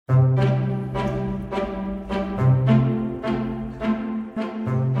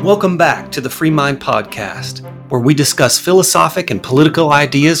Welcome back to the Free Mind Podcast, where we discuss philosophic and political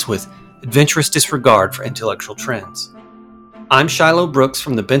ideas with adventurous disregard for intellectual trends. I'm Shiloh Brooks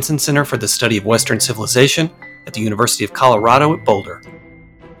from the Benson Center for the Study of Western Civilization at the University of Colorado at Boulder.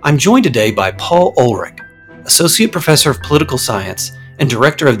 I'm joined today by Paul Ulrich, Associate Professor of Political Science and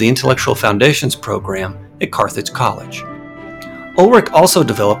Director of the Intellectual Foundations Program at Carthage College. Ulrich also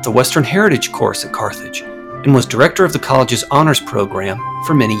developed the Western Heritage course at Carthage and was director of the college's honors program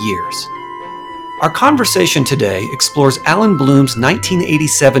for many years. Our conversation today explores Allan Bloom's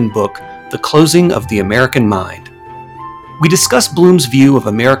 1987 book, The Closing of the American Mind. We discuss Bloom's view of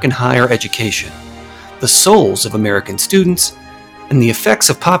American higher education, the souls of American students, and the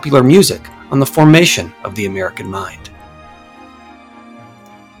effects of popular music on the formation of the American mind.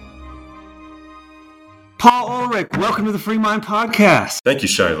 Paul Ulrich, welcome to the Free Mind Podcast. Thank you,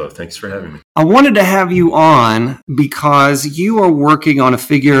 Shiloh. Thanks for having me. I wanted to have you on because you are working on a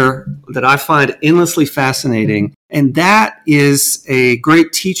figure that I find endlessly fascinating, and that is a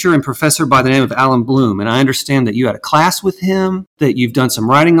great teacher and professor by the name of Allan Bloom. And I understand that you had a class with him, that you've done some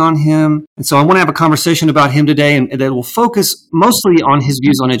writing on him. And so I want to have a conversation about him today, and that will focus mostly on his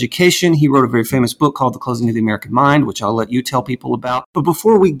views on education. He wrote a very famous book called The Closing of the American Mind, which I'll let you tell people about. But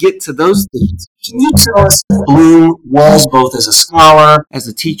before we get to those things, can you tell us who Bloom was both as a scholar, as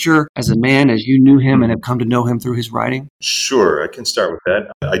a teacher, as a man, as you knew him and have come to know him through his writing? Sure, I can start with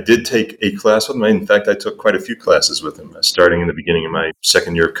that. I did take a class with him. In fact, I took quite a few classes with him. Starting in the beginning of my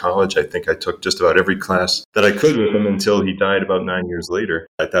second year of college, I think I took just about every class that I could with him until he died about 9 years later.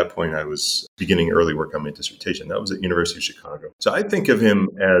 At that point, I was beginning early work on my dissertation. That was at University of Chicago. So I think of him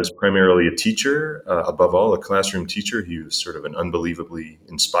as primarily a teacher, above all, a classroom teacher. He was sort of an unbelievably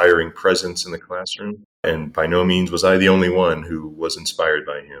inspiring presence in the classroom. And by no means was I the only one who was inspired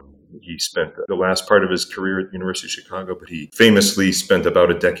by him. He spent the last part of his career at the University of Chicago, but he famously spent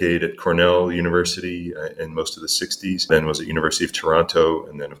about a decade at Cornell University in most of the 60s, then was at University of Toronto,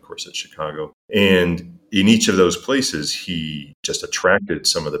 and then, of course, at Chicago. And in each of those places, he just attracted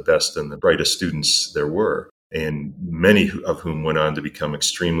some of the best and the brightest students there were, and many of whom went on to become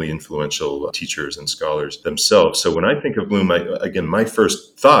extremely influential teachers and scholars themselves. So when I think of Bloom, again, my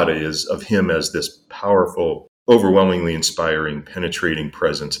first thought is of him as this powerful, overwhelmingly inspiring, penetrating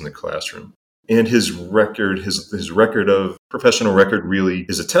presence in the classroom. And his record, his record of professional record really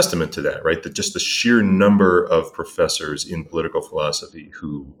is a testament to that, right? That just the sheer number of professors in political philosophy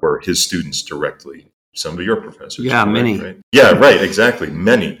who were his students directly. Some of your professors. Yeah, many. Right? Yeah, right, exactly.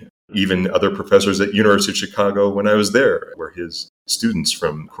 Many. Even other professors at University of Chicago when I was there were his students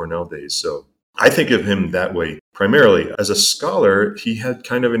from Cornell days. So I think of him that way. Primarily, as a scholar, he had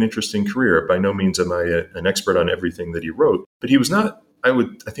kind of an interesting career. By no means am I an expert on everything that he wrote, but he was not, I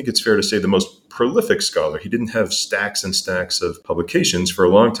think it's fair to say, the most prolific scholar. He didn't have stacks and stacks of publications. For a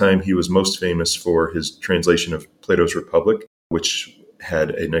long time, he was most famous for his translation of Plato's Republic, which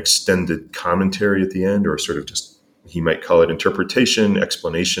had an extended commentary at the end, or sort of just, he might call it interpretation,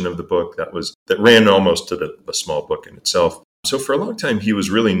 explanation of the book that ran almost to the small book in itself. So for a long time, he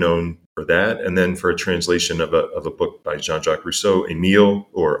was really known for that, and then for a translation of a book by Jean-Jacques Rousseau, Emile,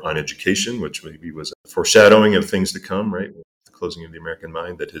 or On Education, which maybe was a foreshadowing of things to come, right? The Closing of the American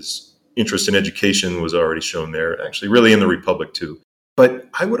Mind, that his interest in education was already shown there, actually really in the Republic too. But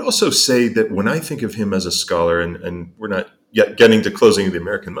I would also say that when I think of him as a scholar, and we're not yet getting to Closing of the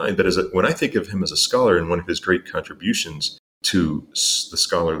American Mind, but when I think of him as a scholar and one of his great contributions to the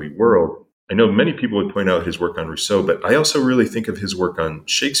scholarly world, I know many people would point out his work on Rousseau, but I also really think of his work on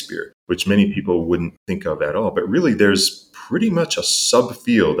Shakespeare, which many people wouldn't think of at all. But really, there's pretty much a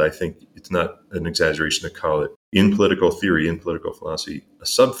subfield, I think it's not an exaggeration to call it, in political theory, in political philosophy, a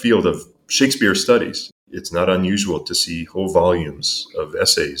subfield of Shakespeare studies. It's not unusual to see whole volumes of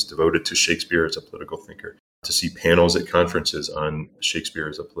essays devoted to Shakespeare as a political thinker, to see panels at conferences on Shakespeare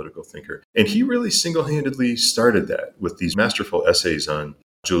as a political thinker. And he really single-handedly started that with these masterful essays on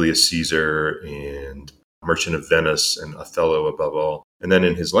Julius Caesar and Merchant of Venice and Othello above all. And then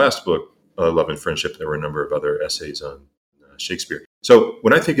in his last book, Love and Friendship, there were a number of other essays on Shakespeare. So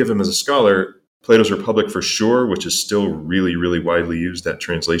when I think of him as a scholar, Plato's Republic for sure, which is still really, really widely used, that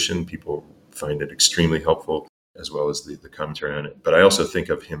translation, people find it extremely helpful, as well as the commentary on it. But I also think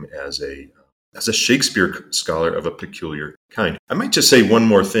of him as a Shakespeare scholar of a peculiar kind. I might just say one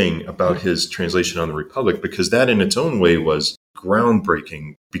more thing about his translation on the Republic, because that in its own way was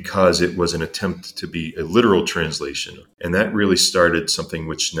groundbreaking, because it was an attempt to be a literal translation. And that really started something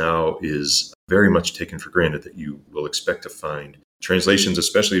which now is very much taken for granted, that you will expect to find translations,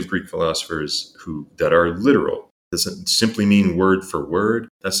 especially of Greek philosophers, that are literal. doesn't simply mean word for word.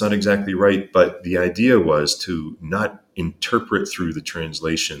 That's not exactly right. But the idea was to not interpret through the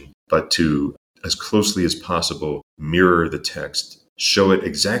translation, but to, as closely as possible, mirror the text, show it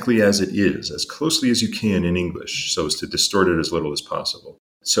exactly as it is, as closely as you can in English, so as to distort it as little as possible.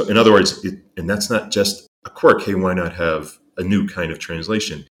 So in other words, and that's not just a quirk, hey, why not have a new kind of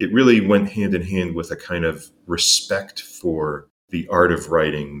translation? It really went hand in hand with a kind of respect for the art of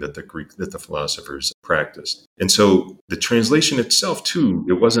writing that the philosophers practiced. And so the translation itself too,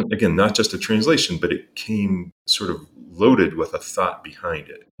 it wasn't, again, not just a translation, but it came sort of loaded with a thought behind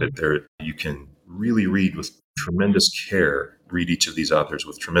it, that there you can really read with tremendous care, read each of these authors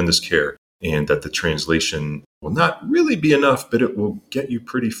with tremendous care, and that the translation will not really be enough, but it will get you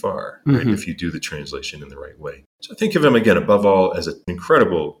pretty far, right, if you do the translation in the right way. So I think of him, again, above all, as an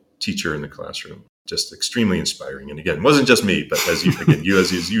incredible teacher in the classroom, just extremely inspiring. And again, it wasn't just me, but as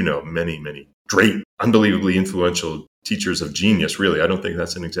you know, many, many great, unbelievably influential teachers of genius, really, I don't think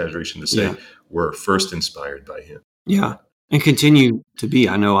that's an exaggeration to say, were first inspired by him. Yeah. And continue to be.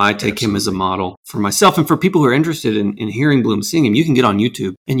 I know I take him as a model for myself. And for people who are interested in hearing Bloom, seeing him, you can get on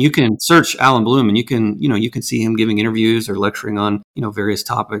YouTube and you can search Allan Bloom and you can see him giving interviews or lecturing on, various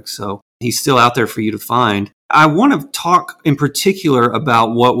topics. So he's still out there for you to find. I want to talk in particular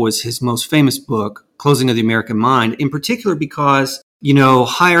about what was his most famous book, Closing of the American Mind, in particular because,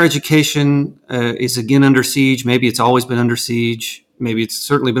 higher education is again under siege. Maybe it's always been under siege. Maybe it's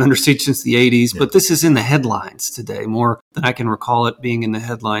certainly been under siege since the 80s, but this is in the headlines today, more than I can recall it being in the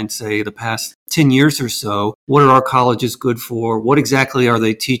headlines, say, the past 10 years or so. What are our colleges good for? What exactly are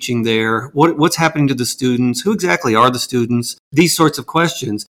they teaching there? What's happening to the students? Who exactly are the students? These sorts of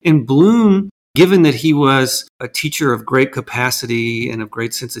questions. And Bloom, given that he was a teacher of great capacity and of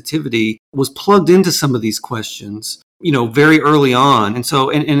great sensitivity, was plugged into some of these questions, very early on. And so,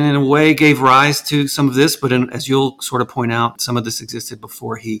 and in a way gave rise to some of this, but as you'll sort of point out, some of this existed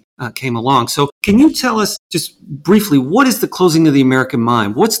before he came along. So can you tell us just briefly, what is the Closing of the American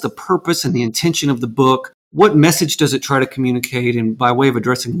Mind? What's the purpose and the intention of the book? What message does it try to communicate, and by way of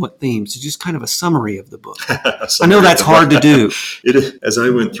addressing what themes? So just kind of a summary of the book. I know that's hard to do. As I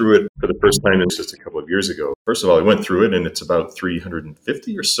went through it for the first time just a couple of years ago, first of all, I went through it and it's about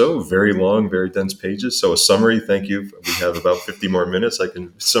 350 or so, very long, very dense pages. So a summary, thank you. We have about 50 more minutes. I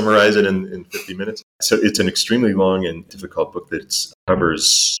can summarize it in 50 minutes. So it's an extremely long and difficult book that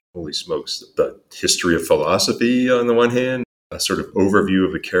covers, holy smokes, the history of philosophy on the one hand, a sort of overview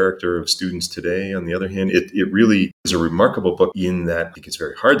of the character of students today. On the other hand, it really is a remarkable book in that I think it's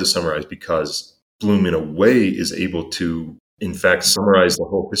very hard to summarize because Bloom, in a way, is able to, in fact, summarize the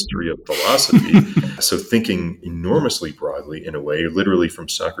whole history of philosophy. So thinking enormously broadly, in a way, literally from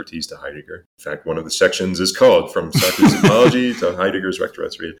Socrates to Heidegger. In fact, one of the sections is called From Socrates' Apology to Heidegger's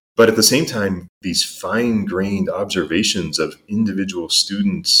Rectorate. But at the same time, these fine-grained observations of individual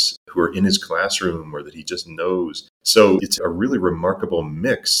students who are in his classroom or that he just knows. So it's a really remarkable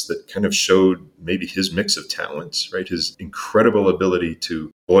mix that kind of showed maybe his mix of talents, right? His incredible ability to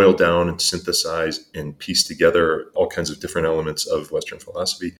boil down and synthesize and piece together all kinds of different elements of Western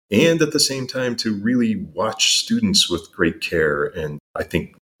philosophy. And at the same time, to really watch students with great care. And I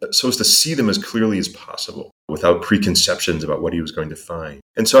think so as to see them as clearly as possible without preconceptions about what he was going to find.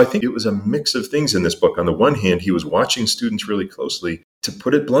 And so I think it was a mix of things in this book. On the one hand, he was watching students really closely. To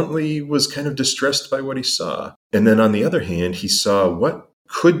put it bluntly, was kind of distressed by what he saw. And then on the other hand, he saw what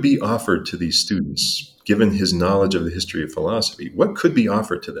could be offered to these students, given his knowledge of the history of philosophy. What could be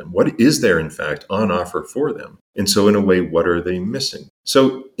offered to them? What is there, in fact, on offer for them? And so in a way, what are they missing?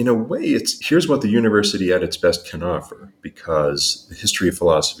 So in a way, here's what the university at its best can offer, because the history of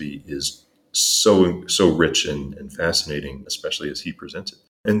philosophy is so rich and fascinating, especially as he presents it.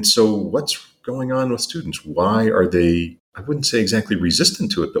 And so what's going on with students? Why are they, I wouldn't say exactly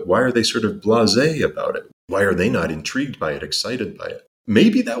resistant to it, but why are they sort of blasé about it? Why are they not intrigued by it, excited by it?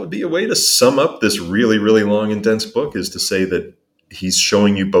 Maybe that would be a way to sum up this really, really long and dense book, is to say that he's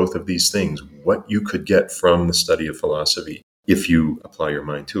showing you both of these things, what you could get from the study of philosophy if you apply your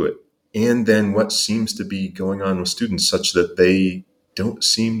mind to it, and then what seems to be going on with students such that they don't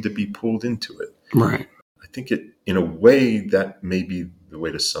seem to be pulled into it. Right. I think in a way, that may be the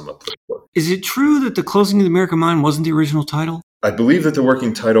way to sum up the book. Is it true that The Closing of the American Mind wasn't the original title? I believe that the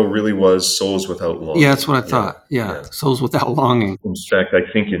working title really was Souls Without Longing. Yeah, that's what I thought. Yeah. Souls Without Longing. In fact, I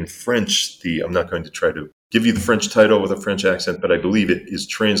think in French, I'm not going to try to give you the French title with a French accent, but I believe it is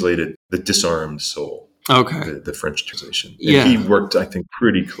translated The Disarmed Soul. Okay. The French translation. And he worked, I think,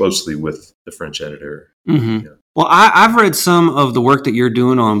 pretty closely with the French editor. Mm-hmm. Yeah. Well, I've read some of the work that you're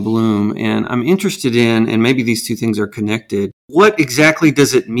doing on Bloom, and I'm interested in, and maybe these two things are connected. What exactly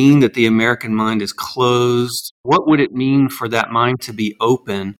does it mean that the American mind is closed? What would it mean for that mind to be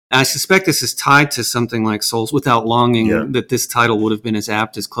open? And I suspect this is tied to something like Souls Without Longing, that this title would have been as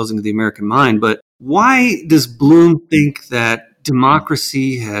apt as Closing of the American Mind. But why does Bloom think that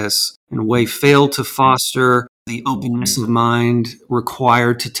democracy has, in a way, failed to foster the openness of mind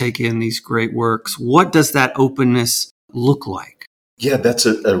required to take in these great works? What does that openness look like? Yeah, that's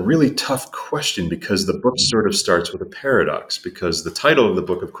a really tough question because the book sort of starts with a paradox, because the title of the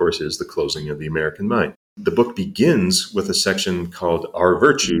book, of course, is The Closing of the American Mind. The book begins with a section called Our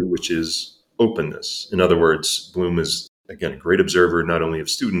Virtue, which is openness. In other words, Bloom is, again, a great observer not only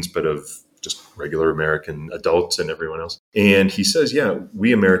of students, but of just regular American adults and everyone else. And he says, yeah,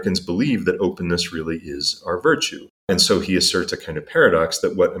 we Americans believe that openness really is our virtue. And so he asserts a kind of paradox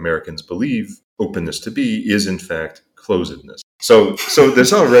that what Americans believe openness to be is, in fact, closedness. So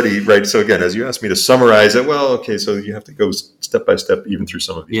there's already, right? So again, as you asked me to summarize it, well, okay, so you have to go step by step even through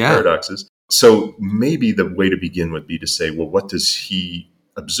some of these paradoxes. So maybe the way to begin would be to say, well, what does he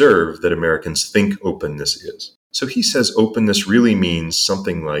observe that Americans think openness is? So he says openness really means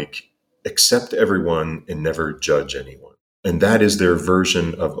something like accept everyone and never judge anyone. And that is their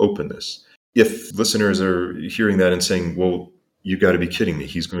version of openness. If listeners are hearing that and saying, well, you got to be kidding me,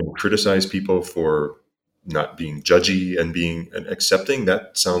 he's going to criticize people for not being judgy and being accepting,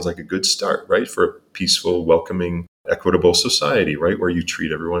 that sounds like a good start, right? For a peaceful, welcoming, equitable society, right? Where you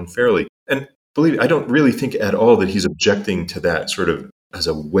treat everyone fairly. And believe me, I don't really think at all that he's objecting to that sort of as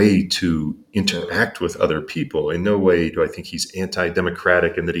a way to interact with other people. In no way do I think he's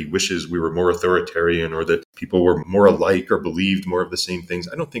anti-democratic and that he wishes we were more authoritarian or that people were more alike or believed more of the same things.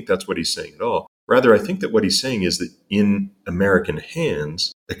 I don't think that's what he's saying at all. Rather, I think that what he's saying is that in American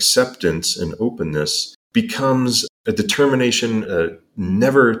hands, acceptance and openness becomes a determination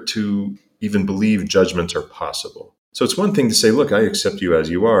never to even believe judgments are possible. So it's one thing to say, look, I accept you as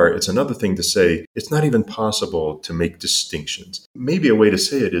you are. It's another thing to say, it's not even possible to make distinctions. Maybe a way to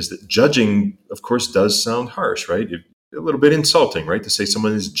say it is that judging, of course, does sound harsh, right? A little bit insulting, right? To say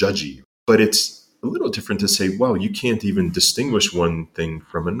someone is judgy. But it's a little different to say, well, you can't even distinguish one thing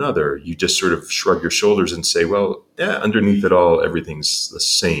from another. You just sort of shrug your shoulders and say, well, yeah, underneath it all, everything's the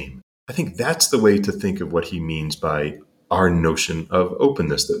same. I think that's the way to think of what he means by our notion of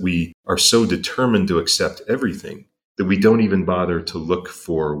openness, that we are so determined to accept everything that we don't even bother to look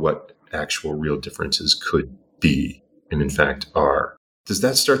for what actual real differences could be and in fact are. Does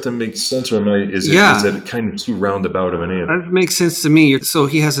that start to make sense, or is it kind of too roundabout of an answer? That makes sense to me. So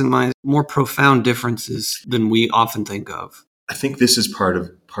he has in mind more profound differences than we often think of. I think this is part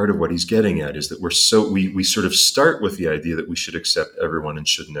of what he's getting at, is that we sort of start with the idea that we should accept everyone and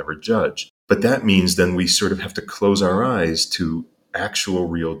should never judge. But that means then we sort of have to close our eyes to actual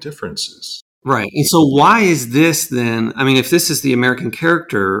real differences. Right. And so why is this then? I mean, if this is the American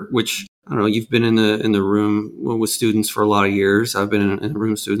character, which, I don't know, you've been in the room with students for a lot of years. I've been in the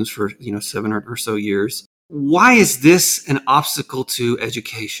room with students for, 7 or so years. Why is this an obstacle to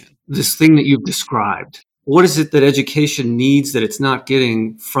education? This thing that you've described? What is it that education needs that it's not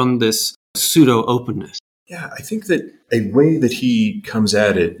getting from this pseudo-openness? Yeah, I think that a way that he comes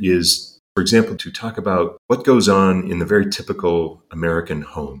at it is, for example, to talk about what goes on in the very typical American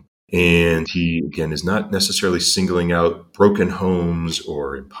home. And he, again, is not necessarily singling out broken homes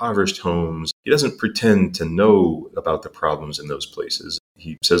or impoverished homes. He doesn't pretend to know about the problems in those places.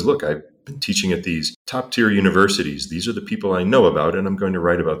 He says, look, I've been teaching at these top-tier universities. These are the people I know about, and I'm going to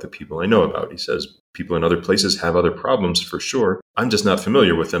write about the people I know about. He says, people in other places have other problems for sure. I'm just not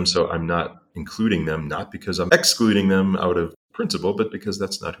familiar with them, so I'm not including them, not because I'm excluding them out of principle, but because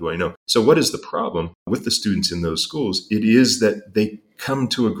that's not who I know. So what is the problem with the students in those schools? It is that they come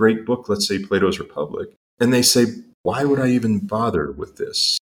to a great book, let's say Plato's Republic, and they say, why would I even bother with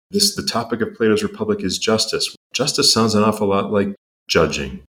this? The topic of Plato's Republic is justice. Justice sounds an awful lot like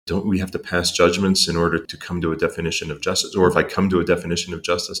judging. Don't we have to pass judgments in order to come to a definition of justice? Or if I come to a definition of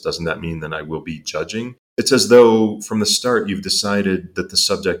justice, doesn't that mean that I will be judging? It's as though from the start you've decided that the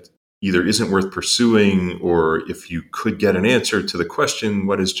subject either isn't worth pursuing, or if you could get an answer to the question,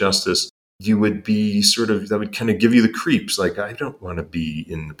 what is justice, you would be that would kind of give you the creeps. Like, I don't want to be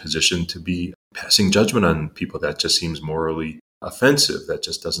in the position to be passing judgment on people. That just seems morally offensive. That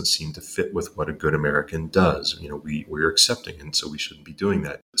just doesn't seem to fit with what a good American does. We're accepting, and so we shouldn't be doing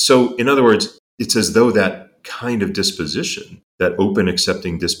that. So in other words, it's as though that kind of disposition, that open,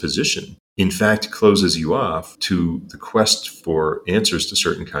 accepting disposition, in fact, closes you off to the quest for answers to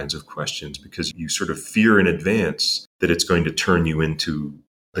certain kinds of questions, because you sort of fear in advance that it's going to turn you into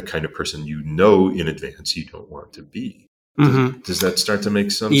the kind of person you know in advance you don't want to be. Does that start to make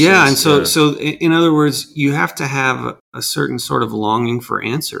some sense? Yeah, and so in other words, you have to have a certain sort of longing for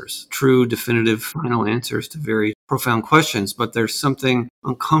answers, true, definitive, final answers to very profound questions. But there's something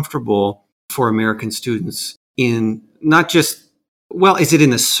uncomfortable for American students in not just, well, is it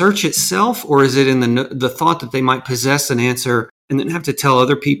in the search itself, or is it in the thought that they might possess an answer and then have to tell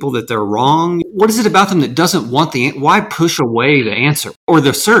other people that they're wrong? What is it about them that doesn't want why push away the answer or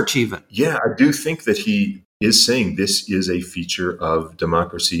the search even? Yeah, I do think that he is saying this is a feature of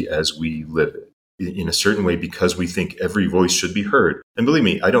democracy as we live it in a certain way, because we think every voice should be heard. And believe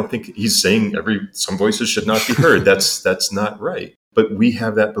me, I don't think he's saying some voices should not be heard. That's not right. But we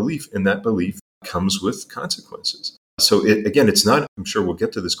have that belief, and that belief comes with consequences. So again, it's not, I'm sure we'll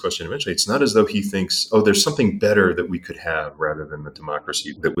get to this question eventually, it's not as though he thinks, oh, there's something better that we could have rather than the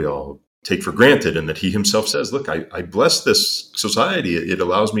democracy that we all take for granted, and that he himself says, look, I bless this society. It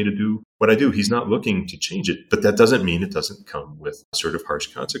allows me to do what I do. He's not looking to change it, but that doesn't mean it doesn't come with sort of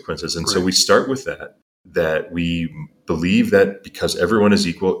harsh consequences. And so we start with that we believe that because everyone is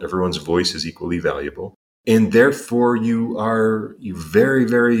equal, everyone's voice is equally valuable. And therefore you're very,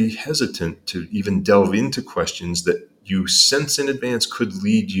 very hesitant to even delve into questions that you sense in advance could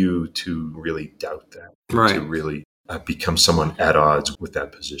lead you to really doubt that, to really become someone at odds with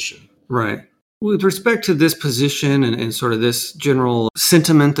that position. Right. With respect to this position and sort of this general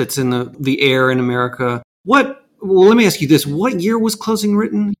sentiment that's in the air in America, well, let me ask you this. What year was Closing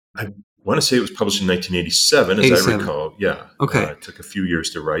written? I want to say it was published in 1987, as I recall. Yeah. Okay. It took a few years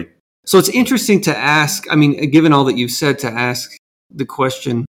to write. So it's interesting to ask, I mean, given all that you've said, to ask the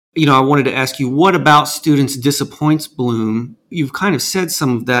question, I wanted to ask you, what about students disappoints Bloom? You've kind of said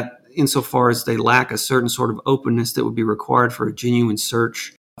some of that insofar as they lack a certain sort of openness that would be required for a genuine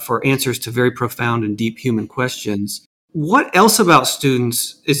search for answers to very profound and deep human questions. What else about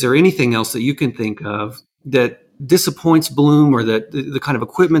students, is there anything else that you can think of that disappoints Bloom, or that the kind of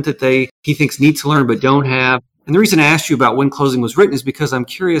equipment that he thinks need to learn but don't have? And the reason I asked you about when Closing was written is because I'm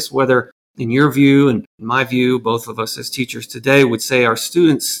curious whether, in your view and in my view, both of us as teachers today would say our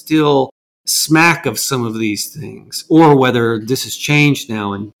students still smack of some of these things, or whether this has changed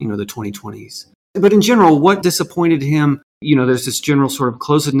now in the 2020s. But in general, what disappointed him? There's this general sort of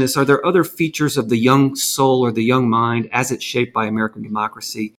closedness. Are there other features of the young soul or the young mind as it's shaped by American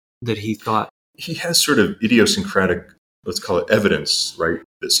democracy that he thought? He has sort of idiosyncratic, let's call it evidence, right,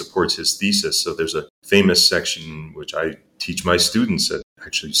 that supports his thesis. So there's a famous section which I teach my students that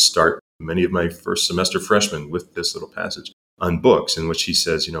actually start many of my first semester freshmen with this little passage on books, in which he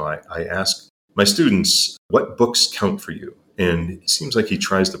says, I ask my students, what books count for you? And it seems like he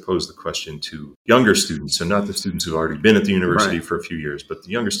tries to pose the question to younger students, so not the students who've already been at the university for a few years, but the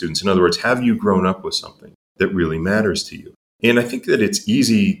younger students. In other words, have you grown up with something that really matters to you? And I think that it's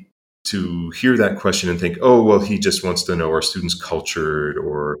easy to hear that question and think, oh, well, he just wants to know, are students cultured,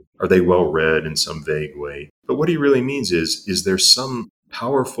 or are they well-read in some vague way? But what he really means is there some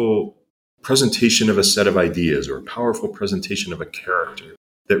powerful presentation of a set of ideas, or a powerful presentation of a character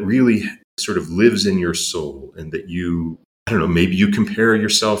that really sort of lives in your soul, and that maybe you compare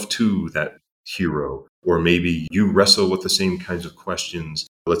yourself to that hero, or maybe you wrestle with the same kinds of questions.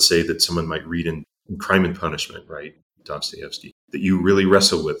 Let's say that someone might read in Crime and Punishment, right? Dostoevsky, that you really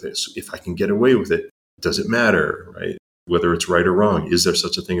wrestle with this. If I can get away with it, does it matter, right? Whether it's right or wrong. Is there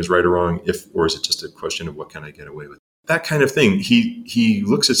such a thing as right or wrong? Or is it just a question of what can I get away with? That kind of thing. He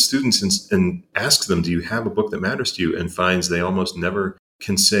looks at students and asks them, do you have a book that matters to you? And finds they almost never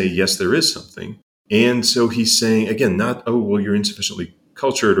can say, yes, there is something. And so he's saying, again, not, oh, well, you're insufficiently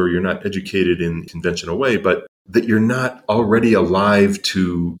cultured, or you're not educated in a conventional way, but that you're not already alive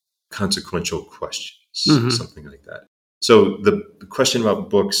to consequential questions, something like that. So the question about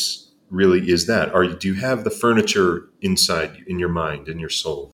books really is that, do you have the furniture inside in your mind, in your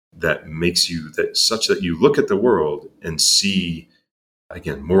soul, that makes you such that you look at the world and see,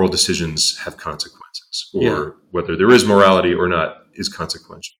 again, moral decisions have consequences, or whether there is morality or not is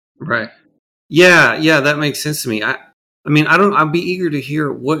consequential. Right. Yeah, that makes sense to me. I'd be eager to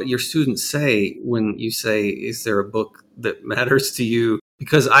hear what your students say when you say, is there a book that matters to you?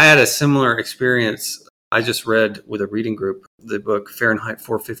 Because I had a similar experience. I just read with a reading group the book Fahrenheit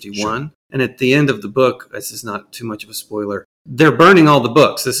 451. Sure. And at the end of the book, this is not too much of a spoiler, they're burning all the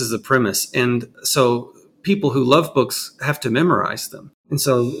books. This is the premise. And so people who love books have to memorize them. And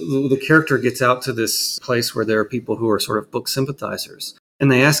so the character gets out to this place where there are people who are sort of book sympathizers. And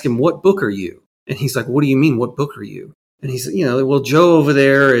they ask him, what book are you? And he's like, what do you mean? What book are you? And he's, well, Joe over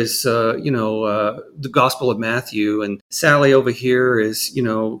there is, the Gospel of Matthew, and Sally over here is,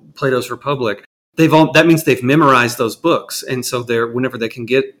 Plato's Republic. that means they've memorized those books. And so whenever they can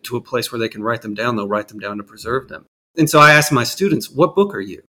get to a place where they can write them down, they'll write them down to preserve them. And so I ask my students, what book are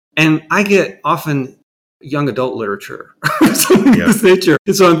you? And I get often young adult literature, something of this nature.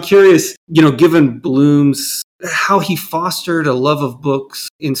 And so I'm curious, given Bloom's, how he fostered a love of books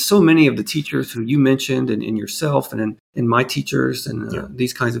in so many of the teachers who you mentioned, and in yourself, and in my teachers, and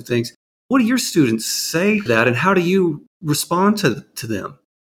these kinds of things. What do your students say to that, and how do you respond to them?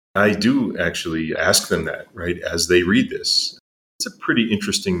 I do actually ask them that, right, as they read this. It's a pretty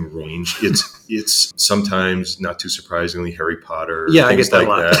interesting range. It's sometimes, not too surprisingly, Harry Potter, things I get that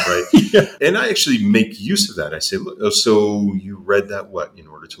like that, right? And I actually make use of that. I say, look, so you read that in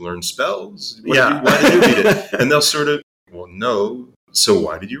order to learn spells? Why did you read it? And they'll sort of, well, no. So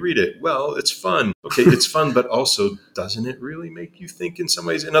why did you read it? Well, it's fun. Okay, it's fun, but also, doesn't it really make you think in some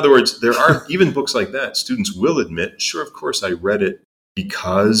ways? In other words, there are even books like that. Students will admit, sure, of course, I read it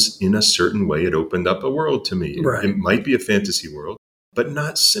because in a certain way it opened up a world to me. Right. It might be a fantasy world, but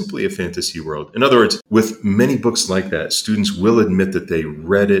not simply a fantasy world. In other words, with many books like that, students will admit that they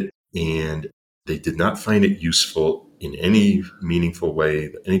read it and they did not find it useful in any meaningful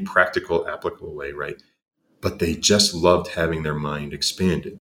way, any practical, applicable way, right? But they just loved having their mind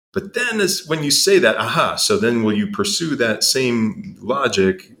expanded. But then when you say that, so then will you pursue that same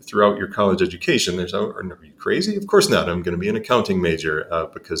logic throughout your college education? Are you crazy? Of course not. I'm going to be an accounting major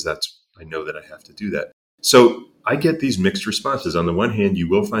because I know that I have to do that. So I get these mixed responses. On the one hand, you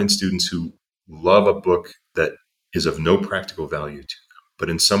will find students who love a book that is of no practical value to them, but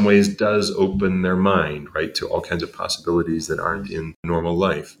in some ways does open their mind, right, to all kinds of possibilities that aren't in normal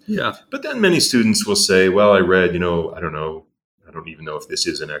life. Yeah. But then many students will say, well, I read, I don't even know if this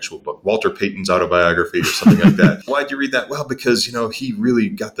is an actual book, Walter Payton's autobiography or something like that. Why'd you read that? Well, because, he really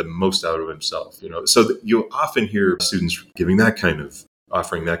got the most out of himself, So you'll often hear students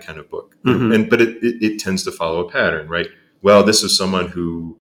offering that kind of book. Mm-hmm. But it tends to follow a pattern, right? Well, this is someone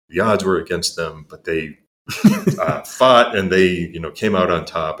who the odds were against them, but they fought and they, came out on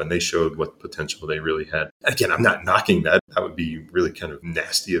top and they showed what potential they really had. Again, I'm not knocking that. That would be really kind of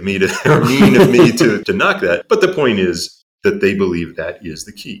nasty of me or mean of me to knock that. But the point is, that they believe that is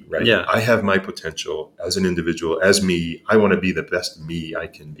the key, right? Yeah. I have my potential as an individual, as me. I want to be the best me I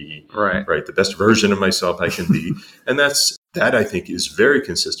can be, right? The best version of myself I can be. And that I think is very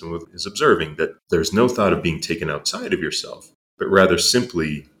consistent with is observing that there's no thought of being taken outside of yourself, but rather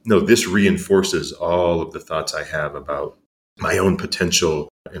simply, no, this reinforces all of the thoughts I have about my own potential.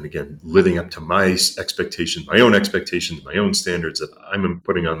 And again, living up to my expectations, my own standards that I'm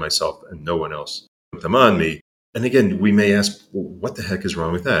putting on myself and no one else put them on me. And again, we may ask, well, what the heck is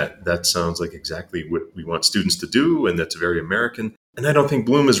wrong with that? That sounds like exactly what we want students to do, and that's very American. And I don't think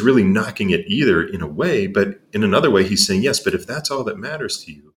Bloom is really knocking it either in a way, but in another way, he's saying, yes, but if that's all that matters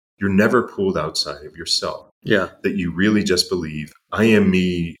to you, you're never pulled outside of yourself. Yeah. That you really just believe, I am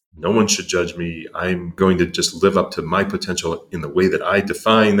me, no one should judge me, I'm going to just live up to my potential in the way that I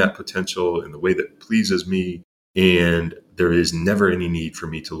define that potential, in the way that pleases me, and there is never any need for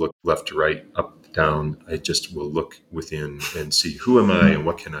me to look left to right, up, down. I just will look within and see who am I and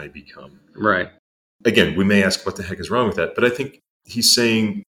what can I become. Right. Again, we may ask what the heck is wrong with that, but I think he's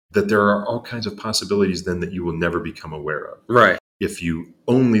saying that there are all kinds of possibilities then that you will never become aware of. Right. If you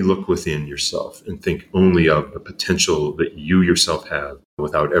only look within yourself and think only of the potential that you yourself have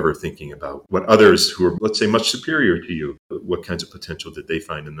without ever thinking about what others who are, let's say, much superior to you, what kinds of potential did they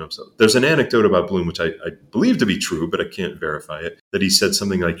find in themselves. There's an anecdote about Bloom, which I believe to be true, but I can't verify it, that he said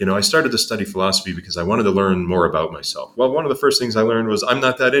something like, I started to study philosophy because I wanted to learn more about myself. Well, one of the first things I learned was I'm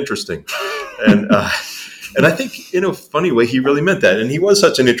not that interesting. And I think in a funny way, he really meant that. And he was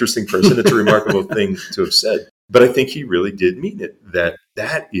such an interesting person. It's a remarkable thing to have said. But I think he really did mean it,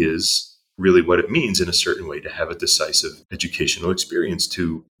 that is really what it means in a certain way to have a decisive educational experience,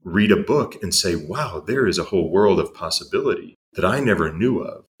 to read a book and say, wow, there is a whole world of possibility that I never knew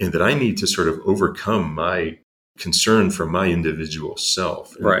of, and that I need to sort of overcome my concern for my individual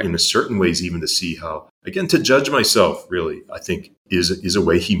self. Right. In a certain ways, even to see how, again, to judge myself really, I think is a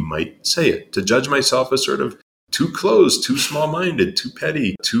way he might say it. To judge myself as sort of too closed, too small-minded, too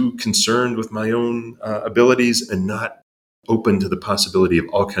petty, too concerned with my own abilities, and not open to the possibility of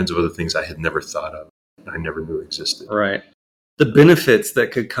all kinds of other things I had never thought of, I never knew existed. Right. The benefits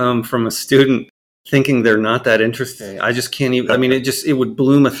that could come from a student thinking they're not that interesting, I just can't even, it would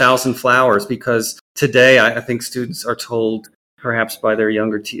bloom 1,000 flowers, because today I think students are told, perhaps by their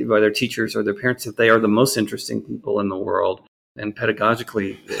by their teachers or their parents, that they are the most interesting people in the world. And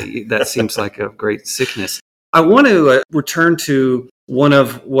pedagogically, that seems like a great sickness. I want to return to one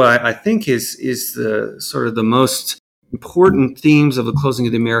of what I think is the sort of the most important themes of the Closing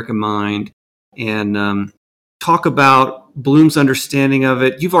of the American Mind, and talk about Bloom's understanding of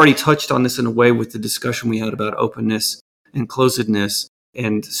it. You've already touched on this in a way with the discussion we had about openness and closedness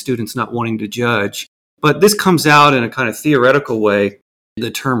and students not wanting to judge. But this comes out in a kind of theoretical way,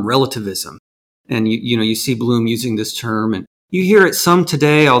 the term relativism. And you see Bloom using this term, and you hear it some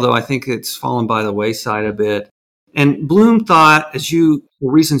today, although I think it's fallen by the wayside a bit. And Bloom thought, for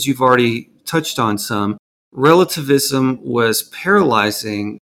reasons you've already touched on some, relativism was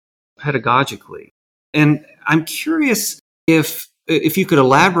paralyzing pedagogically. And I'm curious if you could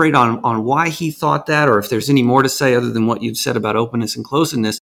elaborate on why he thought that, or if there's any more to say other than what you've said about openness and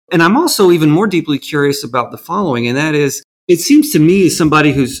closedness. And I'm also even more deeply curious about the following, and that is, it seems to me, as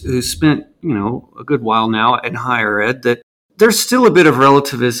somebody who's spent a good while now in higher ed, that there's still a bit of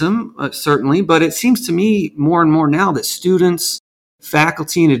relativism, certainly, but it seems to me more and more now that students,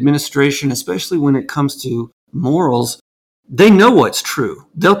 faculty, and administration, especially when it comes to morals, they know what's true.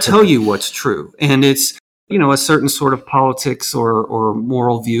 They'll tell you what's true. And it's, a certain sort of politics or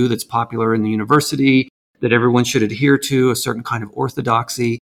moral view that's popular in the university that everyone should adhere to, a certain kind of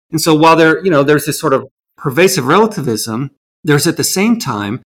orthodoxy. And so while there's this sort of pervasive relativism, there's at the same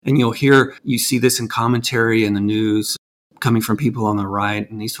time, and you see this in commentary in the news coming from people on the right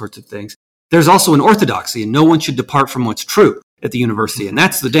and these sorts of things, there's also an orthodoxy, and no one should depart from what's true at the university. And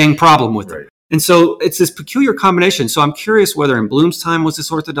that's the dang problem with it. And so it's this peculiar combination. So I'm curious whether in Bloom's time was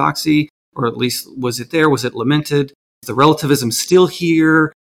this orthodoxy, or at least was it there? Was it lamented? Is the relativism still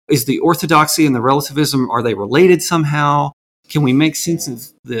here? Is the orthodoxy and the relativism, are they related somehow? Can we make sense of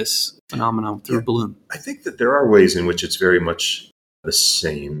this phenomenon through Bloom? I think that there are ways in which it's very much the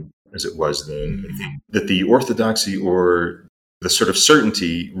same as it was then. I think that the orthodoxy or the sort of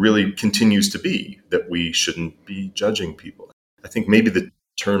certainty really continues to be that we shouldn't be judging people. I think maybe the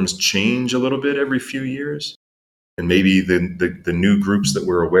terms change a little bit every few years, and maybe the new groups that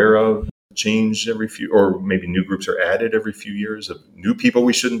we're aware of change every few, or maybe new groups are added every few years of new people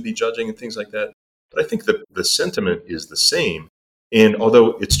we shouldn't be judging and things like that. But I think the sentiment is the same. And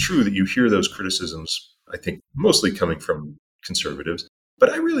although it's true that you hear those criticisms, I think mostly coming from conservatives, but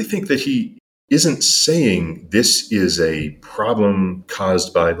I really think that he isn't saying this is a problem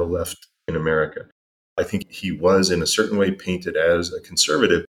caused by the left in America. I think he was in a certain way painted as a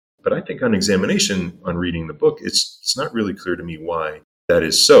conservative, but I think on examination, on reading the book, it's not really clear to me why that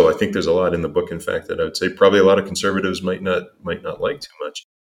is so. I think there's a lot in the book, in fact, that I would say probably a lot of conservatives might not like too much.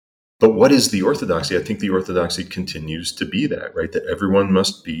 But what is the orthodoxy? I think the orthodoxy continues to be that, right? That everyone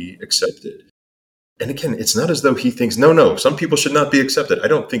must be accepted. And again, it's not as though he thinks, no, some people should not be accepted. I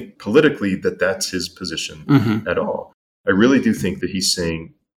don't think politically that's his position at all. I really do think that he's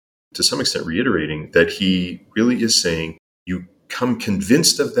saying, to some extent reiterating, that he really is saying, you come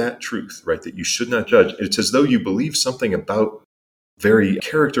convinced of that truth, right? That you should not judge. It's as though you believe something about very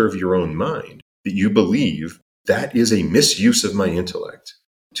character of your own mind, that you believe that is a misuse of my intellect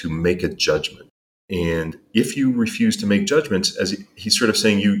to make a judgment. And if you refuse to make judgments, as he's sort of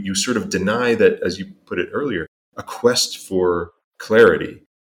saying, you sort of deny that, as you put it earlier, a quest for clarity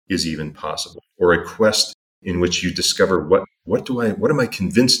is even possible, or a quest in which you discover what am I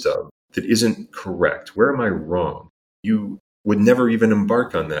convinced of that isn't correct? Where am I wrong? You would never even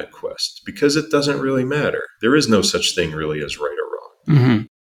embark on that quest because it doesn't really matter. There is no such thing really as right or wrong. Mm-hmm.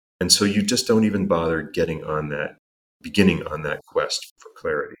 And so you just don't even bother beginning on that quest for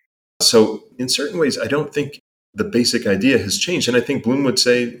clarity. So in certain ways, I don't think the basic idea has changed. And I think Bloom would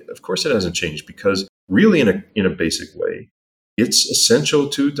say, of course it hasn't changed, because really in a basic way, it's essential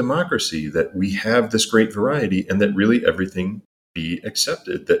to democracy that we have this great variety and that really everything be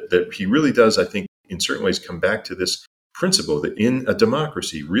accepted. That he really does, I think, in certain ways come back to this principle that in a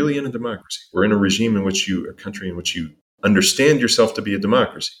democracy, or in a regime a country in which you understand yourself to be a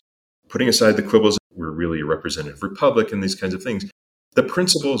democracy, putting aside the quibbles, we're really a representative republic and these kinds of things. The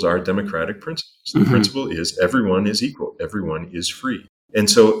principles are democratic principles. The principle is everyone is equal. Everyone is free. And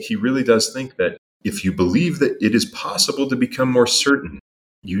so he really does think that if you believe that it is possible to become more certain,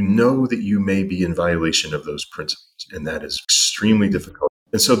 you know that you may be in violation of those principles. And that is extremely difficult.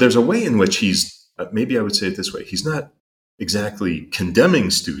 And so there's a way in which maybe I would say it this way, he's not exactly condemning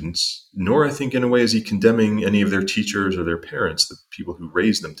students, nor I think in a way is he condemning any of their teachers or their parents, the people who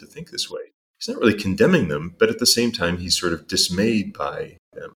raised them to think this way. He's not really condemning them, but at the same time, he's sort of dismayed by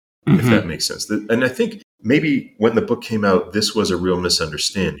them, if that makes sense. And I think maybe when the book came out, this was a real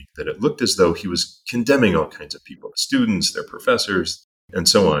misunderstanding, that it looked as though he was condemning all kinds of people, students, their professors, and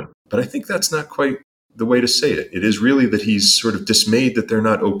so on. But I think that's not quite the way to say it. It is really that he's sort of dismayed that they're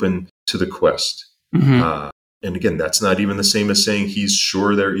not open to the quest. And again, that's not even the same as saying he's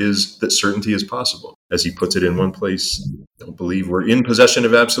sure that certainty is possible. As he puts it in one place, don't believe we're in possession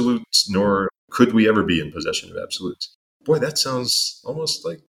of absolutes, nor Could we ever be in possession of absolutes? Boy, that sounds almost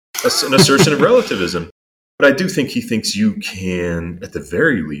like an assertion of relativism. But I do think he thinks you can, at the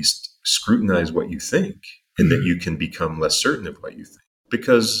very least, scrutinize what you think, and that you can become less certain of what you think.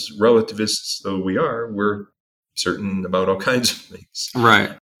 Because relativists, though we are, we're certain about all kinds of things.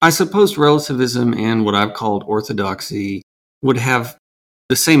 Right. I suppose relativism and what I've called orthodoxy would have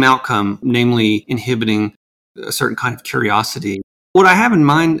the same outcome, namely inhibiting a certain kind of curiosity. What I have in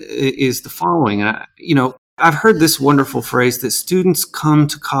mind is the following. I've heard this wonderful phrase that students come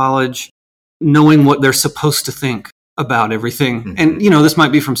to college knowing what they're supposed to think about everything. Mm-hmm. And, this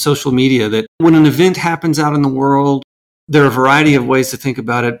might be from social media, that when an event happens out in the world, there are a variety of ways to think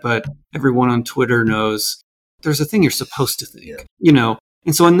about it, but everyone on Twitter knows there's a thing you're supposed to think,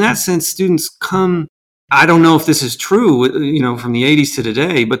 And so in that sense, students come, I don't know if this is true, from the 80s to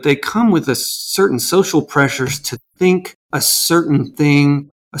today, but they come with a certain social pressures to think a certain thing,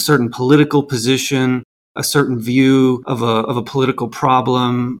 a certain political position, a certain view of a political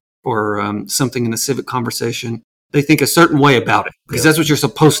problem or something in a civic conversation. They think a certain way about it because that's what you're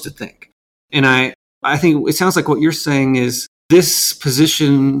supposed to think. And I think it sounds like what you're saying is this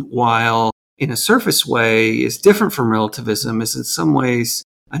position, while in a surface way is different from relativism, is in some ways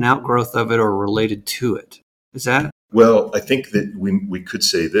an outgrowth of it or related to it. Is that? Well, I think that we could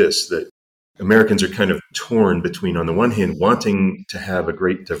say this, that Americans are kind of torn between, on the one hand, wanting to have a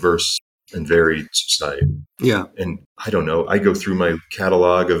great, diverse and varied society. Yeah. And I don't know, I go through my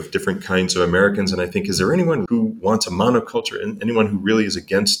catalog of different kinds of Americans and I think, is there anyone who wants a monoculture and anyone who really is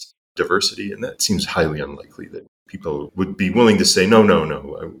against diversity? And that seems highly unlikely that people would be willing to say, no,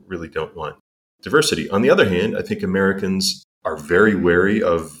 I really don't want diversity. On the other hand, I think Americans are very wary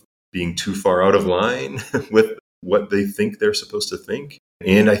of being too far out of line with what they think they're supposed to think.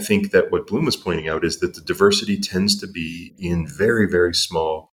 And I think that what Bloom was pointing out is that the diversity tends to be in very, very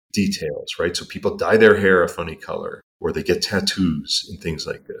small details, right? So people dye their hair a funny color, or they get tattoos and things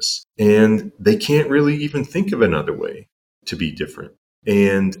like this. And they can't really even think of another way to be different.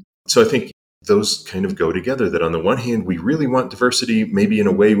 And so I think those kind of go together, that on the one hand, we really want diversity. Maybe in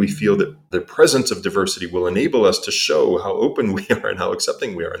a way we feel that the presence of diversity will enable us to show how open we are and how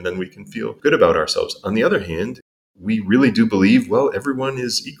accepting we are. And then we can feel good about ourselves. On the other hand, we really do believe, well, everyone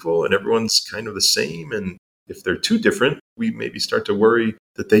is equal and everyone's kind of the same. And if they're too different, we maybe start to worry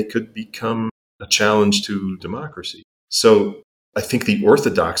that they could become a challenge to democracy. So I think the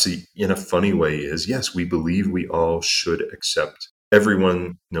orthodoxy in a funny way is, yes, we believe we all should accept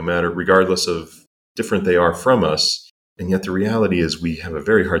everyone, no matter, regardless of different they are from us. And yet the reality is we have a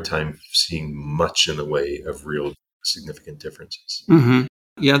very hard time seeing much in the way of real significant differences. Mm-hmm.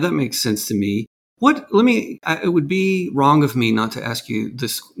 Yeah, that makes sense to me. It would be wrong of me not to ask you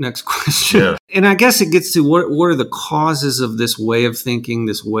this next question. Yeah. And I guess it gets to what are the causes of this way of thinking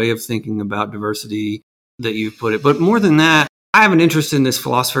about diversity that you've put it. But more than that, I have an interest in this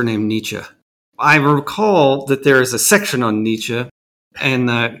philosopher named Nietzsche. I recall that there is a section on Nietzsche and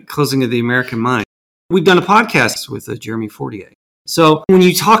the Closing of the American Mind. We've done a podcast with Jeremy Fortier. So when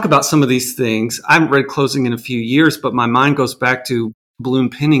you talk about some of these things, I haven't read Closing in a few years, but my mind goes back to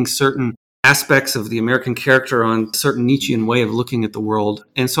Bloom pinning certain aspects of the American character on certain Nietzschean way of looking at the world.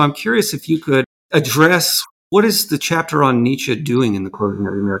 And so I'm curious if you could address, what is the chapter on Nietzsche doing in the Closing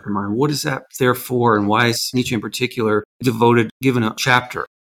of the American Mind? What is that there for? And why is Nietzsche in particular given a chapter?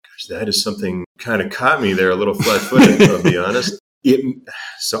 Gosh, that is something kind of caught me there a little flat-footed, I'll be honest.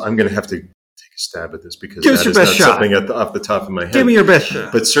 So I'm going to have to take a stab at this because that is not something off the top of my head. Give me your best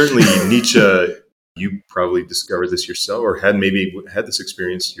shot. But certainly Nietzsche, you probably discovered this yourself or had this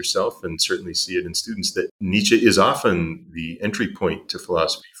experience yourself, and certainly see it in students, that Nietzsche is often the entry point to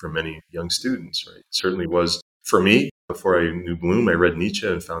philosophy for many young students, right? It certainly was for me. Before I knew Bloom, I read Nietzsche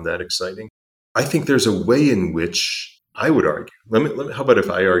and found that exciting. I think there's a way in which I would argue, how about if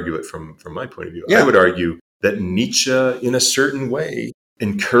I argue it from my point of view? Yeah. I would argue that Nietzsche, in a certain way,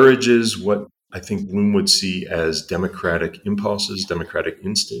 encourages what I think Bloom would see as democratic impulses, democratic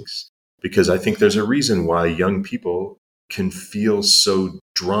instincts. Because I think there's a reason why young people can feel so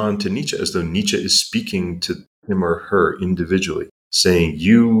drawn to Nietzsche, as though Nietzsche is speaking to him or her individually, saying,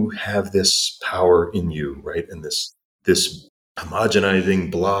 you have this power in you, right? And this homogenizing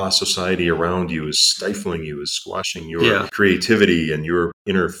blah society around you is stifling you, is squashing your creativity and your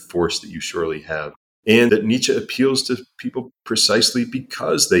inner force that you surely have. And that Nietzsche appeals to people precisely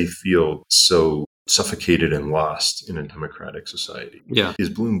because they feel so suffocated and lost in a democratic society. Yeah. Is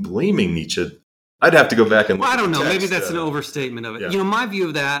Bloom blaming Nietzsche? I'd have to go back and look I don't at the know. text. Maybe that's an overstatement of it. Yeah. My view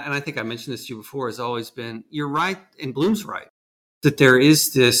of that, and I think I mentioned this to you before, has always been, you're right, and Bloom's right, that there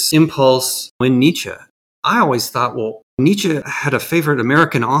is this impulse in Nietzsche. I always thought, well, Nietzsche had a favorite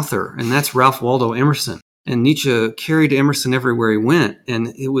American author, and that's Ralph Waldo Emerson. And Nietzsche carried Emerson everywhere he went,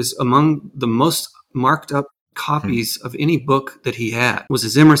 and it was among the most marked up copies of any book that he had was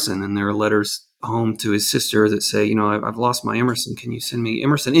his Emerson. And there are letters home to his sister that say, I've lost my Emerson. Can you send me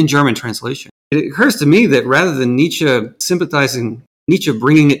Emerson in German translation? It occurs to me that rather than Nietzsche sympathizing, Nietzsche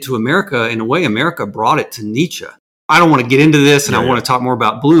bringing it to America, in a way, America brought it to Nietzsche. I don't want to get into this, and I want to talk more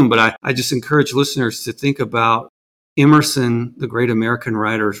about Bloom, but I just encourage listeners to think about Emerson, the great American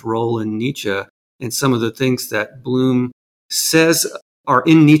writer's role in Nietzsche, and some of the things that Bloom says are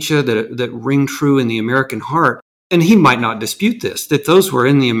in Nietzsche that ring true in the American heart. And he might not dispute this, that those were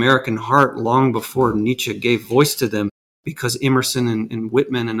in the American heart long before Nietzsche gave voice to them, because Emerson and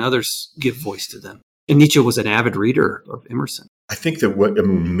Whitman and others give voice to them. And Nietzsche was an avid reader of Emerson. I think that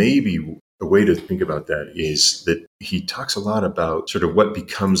maybe a way to think about that is that he talks a lot about sort of what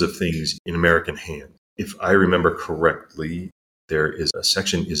becomes of things in American hands. If I remember correctly, there is a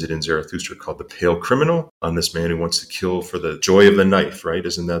section, is it in Zarathustra, called The Pale Criminal, on this man who wants to kill for the joy of the knife, right?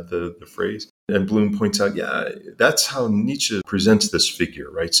 Isn't that the phrase? And Bloom points out, that's how Nietzsche presents this figure,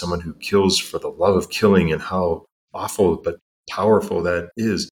 right? Someone who kills for the love of killing, and how awful but powerful that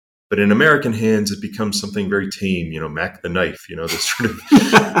is. But in American hands, it becomes something very tame, Mac the Knife,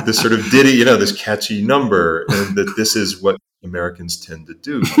 this sort of ditty, this catchy number, and that this is what Americans tend to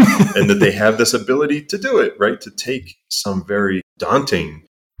do, and that they have this ability to do it, right? To take some very daunting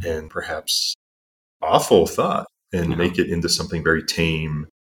and perhaps awful thought and make it into something very tame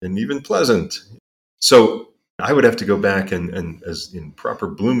and even pleasant. So I would have to go back and as in proper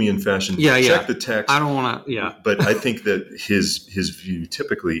Bloomian fashion, check the text. I don't want to, But I think that his view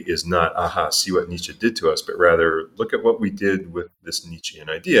typically is not, see what Nietzsche did to us, but rather look at what we did with this Nietzschean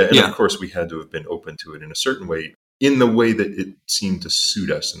idea. And of course, we had to have been open to it in a certain way, in the way that it seemed to suit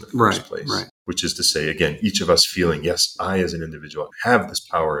us in the first place. Right. Which is to say, again, each of us feeling, yes, I as an individual have this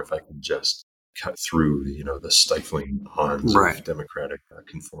power if I can just cut through, the stifling bonds of democratic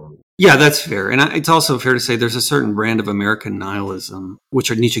conformity. Yeah, that's fair. And it's also fair to say there's a certain brand of American nihilism,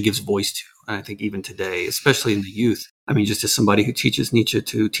 which Nietzsche gives voice to. And I think even today, especially in the youth, just as somebody who teaches Nietzsche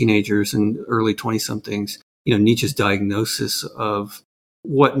to teenagers and early 20-somethings, Nietzsche's diagnosis of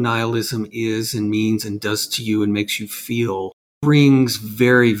what nihilism is and means and does to you and makes you feel rings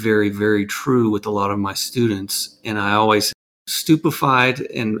very, very, very true with a lot of my students. And I always stupefied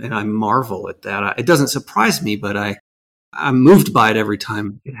and I marvel at that. It doesn't surprise me, but I'm moved by it every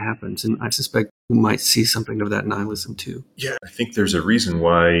time it happens. And I suspect we might see something of that nihilism too. Yeah, I think there's a reason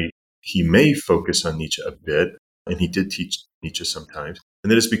why he may focus on Nietzsche a bit, and he did teach Nietzsche sometimes.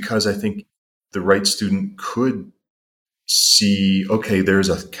 And that is because I think the right student could see, okay, there's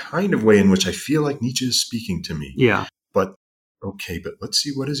a kind of way in which I feel like Nietzsche is speaking to me. Yeah. But let's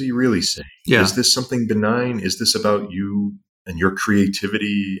see, what is he really saying? Yeah. Is this something benign? Is this about you and your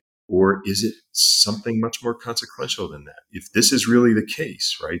creativity? Or is it something much more consequential than that? If this is really the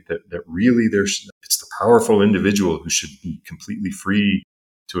case, right, that really it's the powerful individual who should be completely free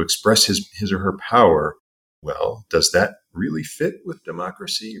to express his or her power, well, does that really fit with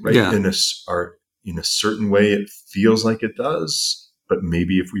democracy, right? Yeah. In a certain way, it feels like it does. But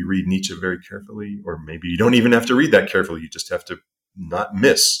maybe if we read Nietzsche very carefully, or maybe you don't even have to read that carefully, you just have to not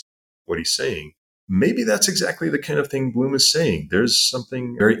miss what he's saying. Maybe that's exactly the kind of thing Bloom is saying. There's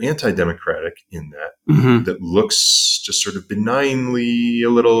something very anti-democratic in that, that looks just sort of benignly a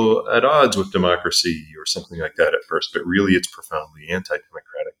little at odds with democracy or something like that at first, but really it's profoundly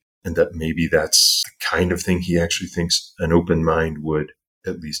anti-democratic. And that maybe that's the kind of thing he actually thinks an open mind would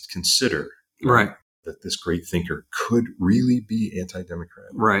at least consider. Right. That this great thinker could really be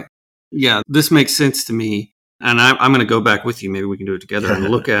anti-democratic. Right. Yeah, this makes sense to me. And I'm going to go back with you. Maybe we can do it together and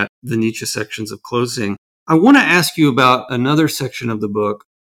look at the Nietzsche sections of Closing. I want to ask you about another section of the book.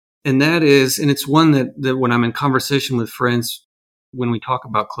 And that is, and it's one that when I'm in conversation with friends, when we talk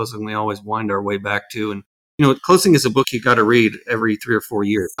about Closing, we always wind our way back to. And, Closing is a book you got to read every 3 or 4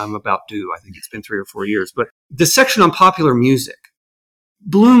 years. I'm about due. I think it's been 3 or 4 years. But the section on popular music.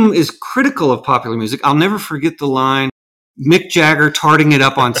 Bloom is critical of popular music. I'll never forget the line, Mick Jagger tarting it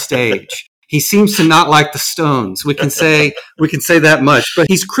up on stage. He seems to not like the Stones. We can say that much. But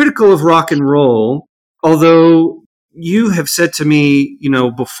he's critical of rock and roll, although you have said to me,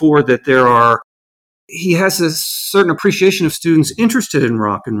 before that he has a certain appreciation of students interested in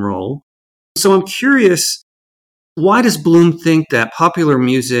rock and roll. So I'm curious, why does Bloom think that popular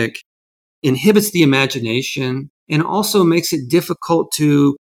music inhibits the imagination and also makes it difficult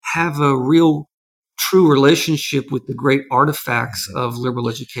to have a real, true relationship with the great artifacts of liberal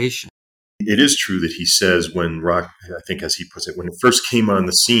education? it is true that he says when rock, I think as he puts it, when it first came on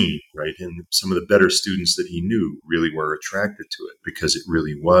the scene, right, and some of the better students that he knew really were attracted to it because it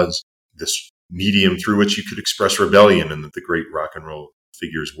really was this medium through which you could express rebellion, and that the great rock and roll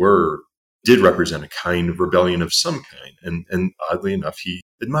figures did represent a kind of rebellion of some kind. And oddly enough, he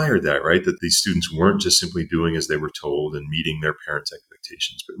admired that, right, that these students weren't just simply doing as they were told and meeting their parents'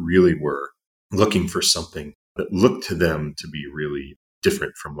 expectations, but really were looking for something that looked to them to be really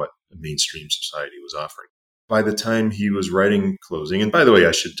different from what the mainstream society was offering. By the time he was writing Closing, and by the way,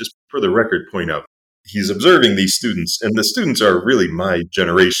 I should just for the record point out, he's observing these students, and the students are really my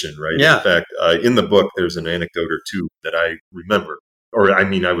generation, right? Yeah. In fact, in the book, there's an anecdote or two that I remember. Or, I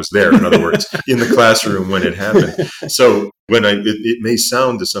mean, I was there, in other words, in the classroom when it happened. So it may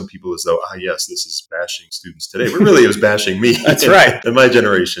sound to some people as though, yes, this is bashing students today, but really it was bashing me. That's right. And my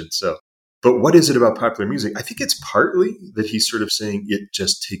generation. So, but what is it about popular music? I think it's partly that he's sort of saying it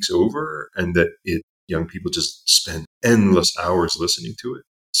just takes over, and that young people just spend endless hours listening to it,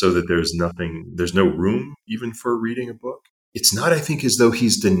 so that there's no room even for reading a book. It's not, I think, as though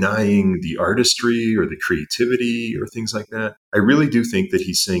he's denying the artistry or the creativity or things like that. I really do think that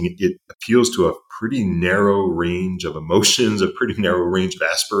he's saying it appeals to a pretty narrow range of emotions, a pretty narrow range of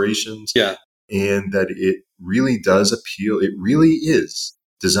aspirations. Yeah. And that it really does appeal. It really is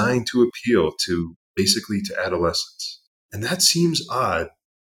designed to appeal to basically to adolescents. And that seems odd.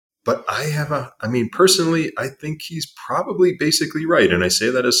 But personally, I think he's probably basically right. And I say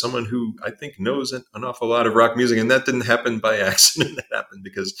that as someone who I think knows an awful lot of rock music. And that didn't happen by accident. That happened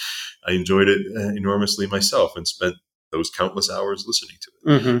because I enjoyed it enormously myself and spent those countless hours listening to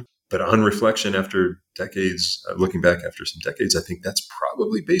it. Mm-hmm. But on reflection, after decades, looking back after some decades, I think that's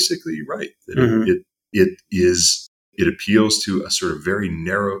probably basically right. That it appeals to a sort of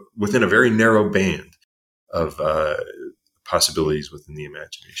within a very narrow band of possibilities within the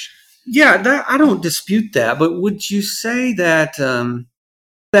imagination. Yeah, I don't dispute that. But would you say that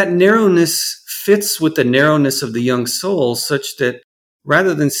that narrowness fits with the narrowness of the young soul, such that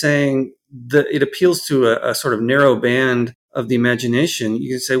rather than saying that it appeals to a sort of narrow band of the imagination, you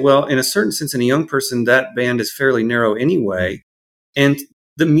can say, well, in a certain sense, in a young person, that band is fairly narrow anyway, and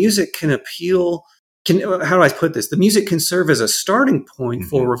the music can appeal. How do I put this? The music can serve as a starting point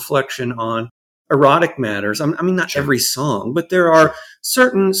for reflection on erotic matters. I mean, not every song, but there are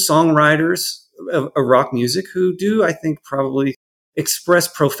certain songwriters of rock music who do, I think, probably express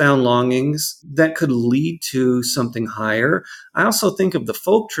profound longings that could lead to something higher. I also think of the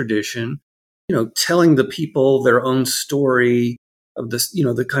folk tradition, telling the people their own story of this,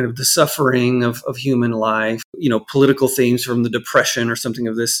 the kind of the suffering of human life, political themes from the Depression or something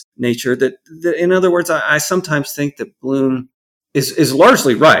of this nature. That in other words, I sometimes think that Bloom is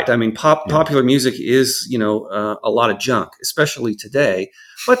largely right. I mean, popular music is, a lot of junk, especially today,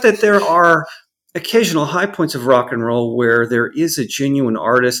 but that there are occasional high points of rock and roll where there is a genuine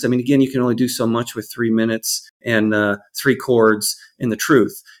artist. I mean, again, you can only do so much with 3 minutes and 3 chords and the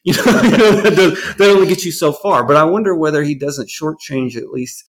truth. That only gets you so far. But I wonder whether he doesn't shortchange at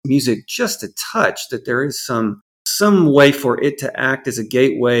least music just a touch, that there is some way for it to act as a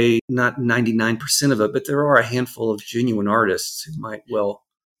gateway, not 99% of it, but there are a handful of genuine artists who might,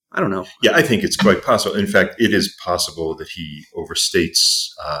 I don't know. Yeah, I think it's quite possible. In fact, it is possible that he overstates,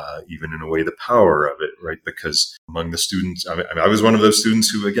 even in a way, the power of it, right? Because among the students, I was one of those students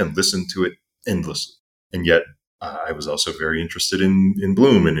who, again, listened to it endlessly. And yet I was also very interested in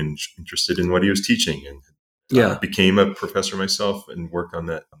Bloom and interested in what he was teaching, and became a professor myself and worked on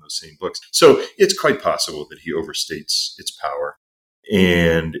those same books. So it's quite possible that he overstates its power.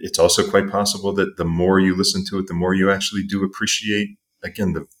 And it's also quite possible that the more you listen to it, the more you actually do appreciate,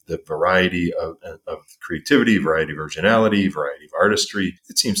 again, the variety of creativity, variety of originality, variety of artistry.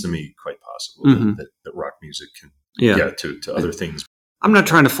 It seems to me quite possible that rock music can get to other things. I'm not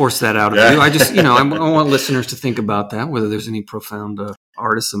trying to force that out of you. I just, I want listeners to think about that, whether there's any profound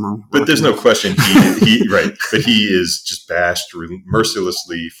artists among. But there's no question he right. But he is just bashed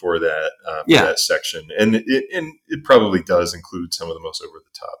mercilessly for that that section, and it probably does include some of the most over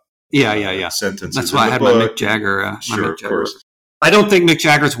the top sentences. That's why I had my Mick Jagger. Of course. I don't think Mick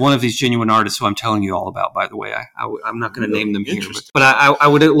Jagger is one of these genuine artists who I'm telling you all about, by the way. I'm not going to name them here, but I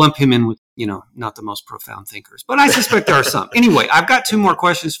would lump him in with, not the most profound thinkers. But I suspect there are some. Anyway, I've got 2 more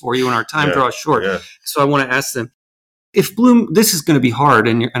questions for you, and our time draws short. Yeah. So I want to ask them. If Bloom, this is going to be hard,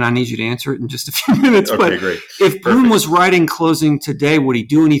 and I need you to answer it in just a few minutes. Okay, but great. If Bloom was writing Closing today, would he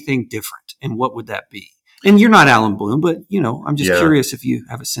do anything different? And what would that be? And you're not Allan Bloom, but, I'm just curious if you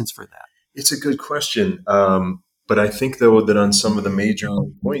have a sense for that. It's a good question. But I think, though, that on some of the major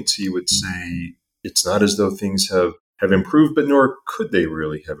points, he would say it's not as though things have have improved, but nor could they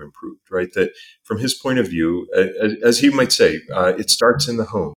really have improved, right? That from his point of view, as he might say, it starts in the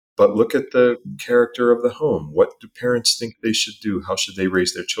home. But look at the character of the home. What do parents think they should do? How should they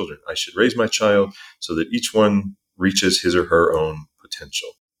raise their children? I should raise my child so that each one reaches his or her own potential.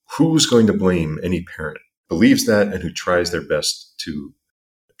 Who's going to blame any parent who believes that and who tries their best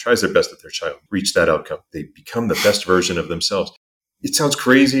that their child reach that outcome? They become the best version of themselves. It sounds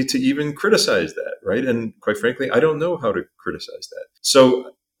crazy to even criticize that, right? And quite frankly, I don't know how to criticize that.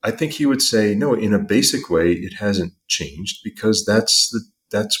 So I think he would say, no, in a basic way, it hasn't changed because that's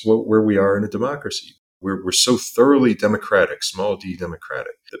where we are in a democracy. We're so thoroughly democratic, small d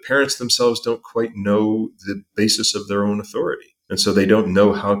democratic. The parents themselves don't quite know the basis of their own authority. And so they don't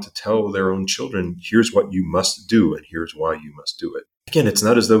know how to tell their own children, here's what you must do and here's why you must do it. Again, it's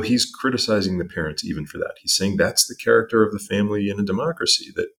not as though he's criticizing the parents even for that. He's saying that's the character of the family in a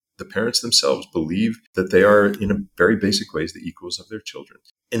democracy, that the parents themselves believe that they are, in a very basic ways, the equals of their children.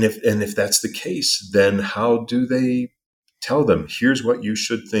 And if that's the case, then how do they tell them, here's what you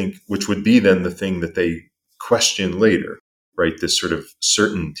should think, which would be then the thing that they question later, right? This sort of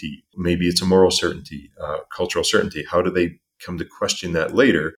certainty, maybe it's a moral certainty, cultural certainty. How do they come to question that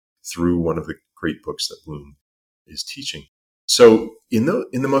later through one of the great books that Bloom is teaching? So in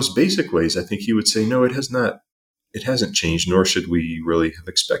the most basic ways, I think he would say, no, it hasn't changed, nor should we really have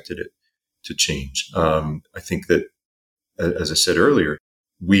expected it to change. I think that, as I said earlier,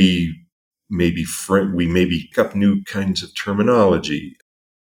 we maybe pick up new kinds of terminology,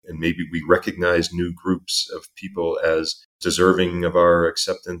 and maybe we recognize new groups of people as deserving of our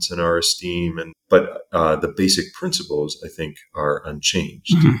acceptance and our esteem. But the basic principles, I think, are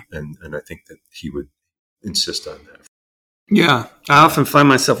unchanged. Mm-hmm. And I think that he would insist on that. Yeah. I often find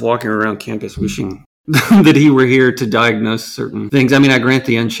myself walking around campus wishing that he were here to diagnose certain things. I mean, I grant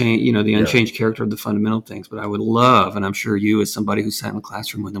the unchanged character of the fundamental things, but I would love, and I'm sure you as somebody who sat in the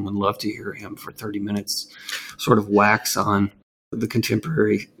classroom with him would love to hear him for 30 minutes sort of wax on the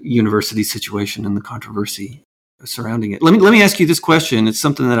contemporary university situation and the controversy surrounding it. Let me ask you this question. It's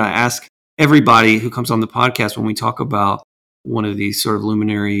something that I ask everybody who comes on the podcast when we talk about one of these sort of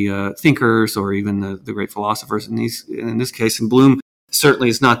luminary thinkers or even the great philosophers in this case. And Bloom certainly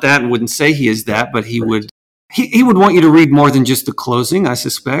is not that and wouldn't say he is that, but he would want you to read more than just the closing, I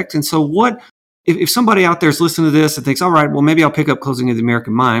suspect. And so if somebody out there is listening to this and thinks, all right, well, maybe I'll pick up Closing of the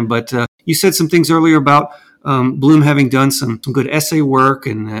American Mind, but you said some things earlier about Bloom having done some good essay work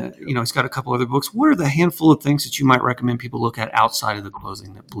and, he's got a couple other books. What are the handful of things that you might recommend people look at outside of the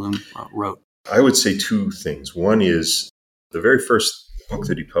closing that Bloom wrote? I would say two things. One is the very first book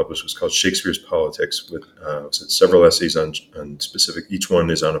that he published was called Shakespeare's Politics, with several essays on specific. Each one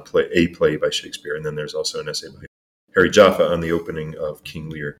is on a play by Shakespeare, and then there's also an essay by Harry Jaffa on the opening of King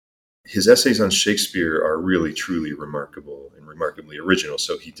Lear. His essays on Shakespeare are really, truly remarkable and remarkably original.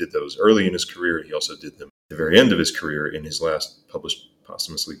 So he did those early in his career. He also did them at the very end of his career in his last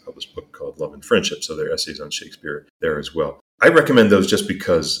posthumously published book called Love and Friendship. So there are essays on Shakespeare there as well. I recommend those just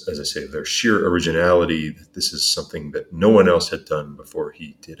because, as I say, their sheer originality, that this is something that no one else had done before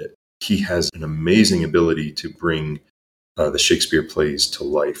he did it. He has an amazing ability to bring the Shakespeare plays to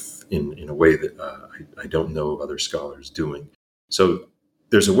life in a way that I don't know other scholars doing. So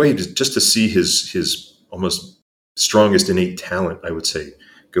there's a way to see his almost strongest innate talent, I would say,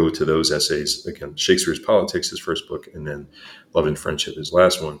 go to those essays. Again, Shakespeare's Politics, his first book, and then Love and Friendship, his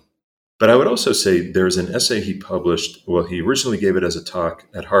last one. But I would also say there's an essay he published. Well, he originally gave it as a talk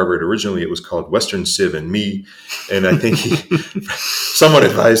at Harvard. Originally, it was called Western Civ and Me. And I think someone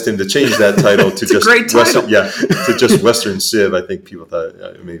advised him to change that title to just great title. To just Western Civ. I think people thought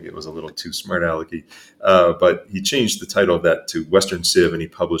maybe it was a little too smart alecky. But he changed the title of that to Western Civ, and he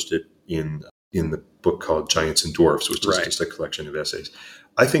published it in the book called Giants and Dwarfs, which is just a collection of essays.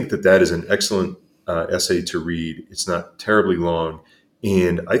 I think that is an excellent essay to read. It's not terribly long.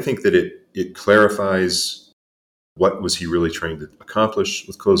 And I think that it clarifies what was he really trying to accomplish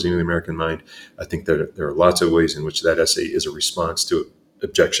with Closing of the American Mind. I think that there are lots of ways in which that essay is a response to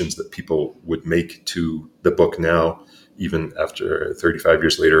objections that people would make to the book now, even after 35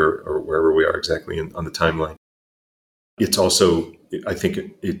 years later or wherever we are exactly on the timeline. It's also, I think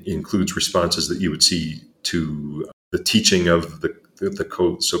it includes responses that you would see to the teaching of the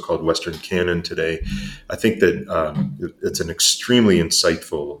so-called Western canon today. I think that it's an extremely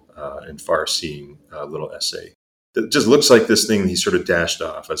insightful and far-seeing little essay that just looks like this thing he sort of dashed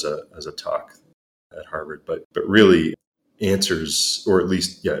off as a talk at Harvard, but really answers, or at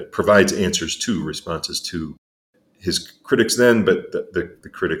least provides responses to his critics then, but the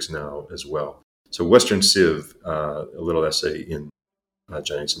critics now as well. So Western Civ, a little essay in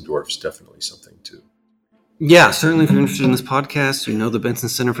Giants and Dwarfs, definitely something to Yeah, certainly if you're interested in this podcast, you know the Benson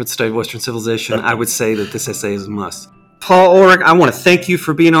Center for the Study of Western Civilization, I would say that this essay is a must. Paul Ulrich, I want to thank you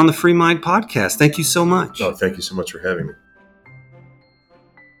for being on the Free Mind podcast. Thank you so much. Oh, thank you so much for having me.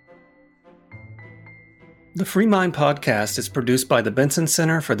 The Free Mind podcast is produced by the Benson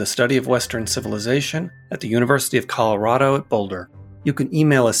Center for the Study of Western Civilization at the University of Colorado at Boulder. You can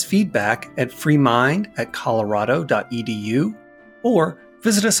email us feedback at freemind@colorado.edu or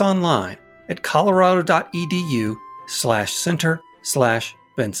visit us online at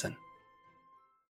colorado.edu/center/Benson.